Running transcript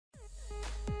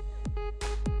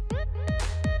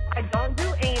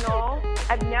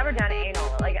I've never done anal.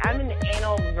 Like, I'm an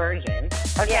anal virgin.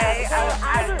 Okay? Yeah,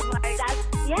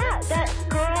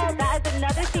 girl, that is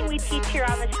another thing we teach here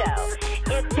on the show.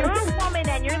 If you're a woman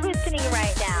and you're listening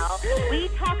right now,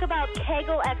 we talk about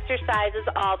Kegel exercises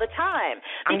all the time.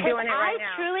 I'm doing it right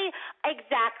now.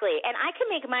 Exactly. And I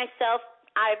can make myself,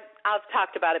 I've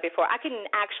talked about it before. I can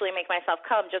actually make myself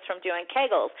come just from doing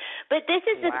Kegels. But this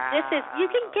is you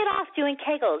can get off doing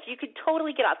Kegels. You can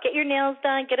totally get off. Get your nails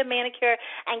done, get a manicure,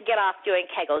 and get off doing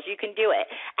Kegels. You can do it.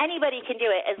 Anybody can do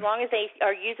it as long as they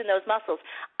are using those muscles.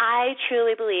 I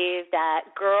truly believe that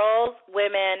girls,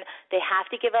 women, they have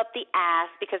to give up the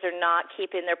ass because they're not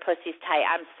keeping their pussies tight.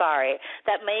 I'm sorry.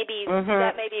 That may be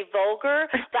vulgar,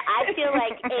 but I feel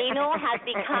like anal has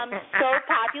become so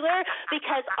popular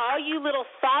because all you little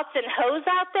thoughts and hoes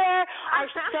out there are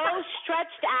so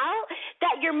stretched out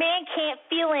that your man can't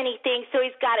feel anything, so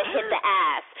he's got to hit the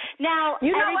ass. Now,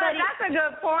 you know what? That's a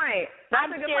good point.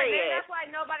 I'm serious. That's why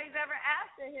nobody's ever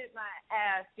asked to hit my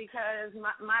ass because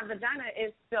my vagina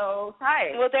is so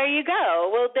tight. Well, there you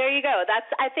go.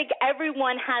 I think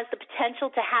everyone has the potential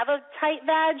to have a tight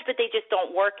vag, but they just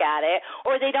don't work at it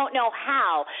or they don't know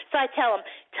how. So I tell them,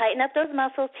 tighten up those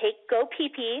muscles, go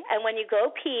pee-pee, and when you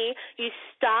go pee, you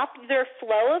stop their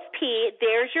flow of pee.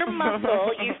 There's your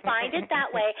muscle. You find it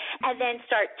that way, and then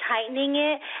start tightening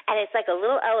it, and it's like a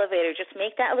little elevator. Just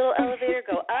make that little elevator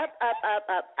go up, up, up,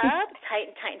 up, up,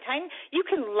 tighten, tighten, tighten. You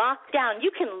can lock down.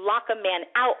 You can lock a man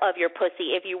out of your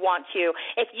pussy if you want to.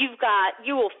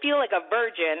 You will feel like a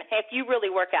virgin if you really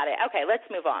work at it. Okay, let's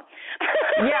move on.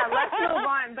 Yeah, let's move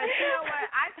on. But you know what?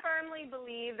 I firmly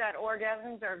believe that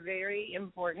orgasms are very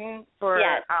important for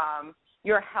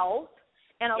your health.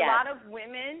 And a lot of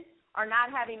women are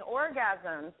not having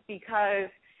orgasms because,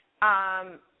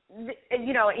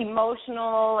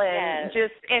 emotional and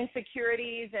just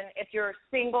insecurities. And if you're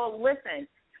single, listen,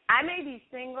 I may be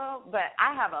single, but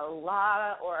I have a lot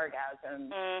of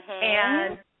orgasms.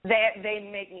 And they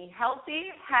make me healthy,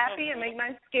 happy, and make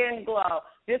my skin glow.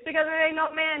 Just because there ain't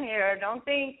no man here, don't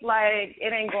think like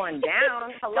it ain't going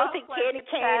down. Hello, don't think candy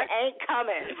cane ain't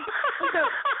coming.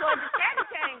 Well, the candy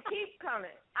cane keeps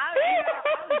coming. I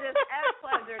was just at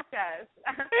pleasure test.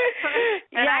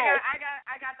 And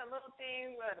I got the little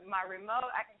thing with my remote.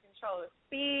 I can control the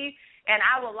speed, and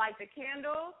I will light the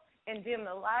candles and dim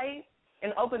the lights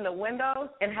and open the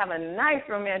windows and have a nice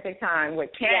romantic time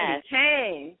with candy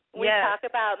cane. We talk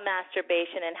about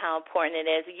masturbation and how important it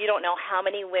is. You don't know how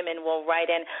many women will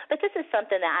write in, but this is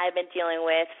something that I've been dealing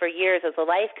with for years as a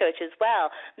life coach as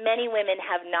well. Many women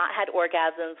have not had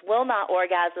orgasms, will not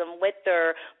orgasm with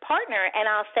their partner, and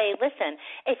I'll say, listen,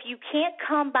 if you can't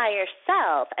come by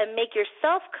yourself and make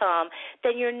yourself come,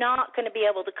 then you're not going to be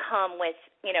able to come with,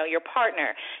 your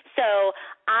partner. So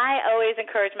I always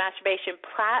encourage masturbation.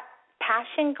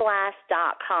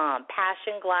 PassionGlass.com,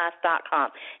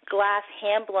 glass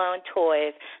hand-blown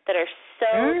toys that are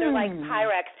they're like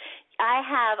Pyrex. I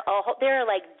have they're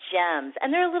like gems,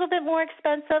 and they're a little bit more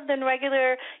expensive than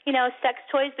regular, sex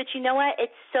toys, but you know what?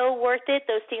 It's so worth it.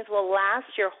 Those things will last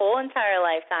your whole entire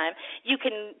lifetime.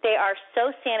 They are so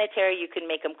sanitary. You can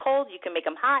make them cold. You can make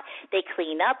them hot. They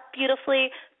clean up beautifully.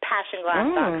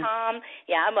 PassionGlass.com.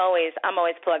 Yeah, I'm always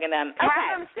plugging them. Okay.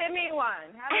 Have them send me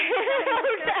one.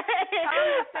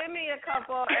 Send me a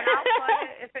couple, and I'll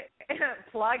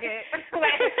plug it. No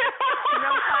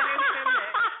pun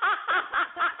intended.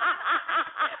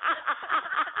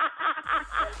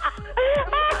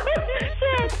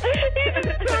 Shit. You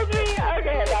just told me.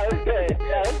 Okay, that was good.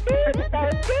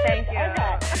 Thank you.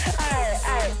 Okay.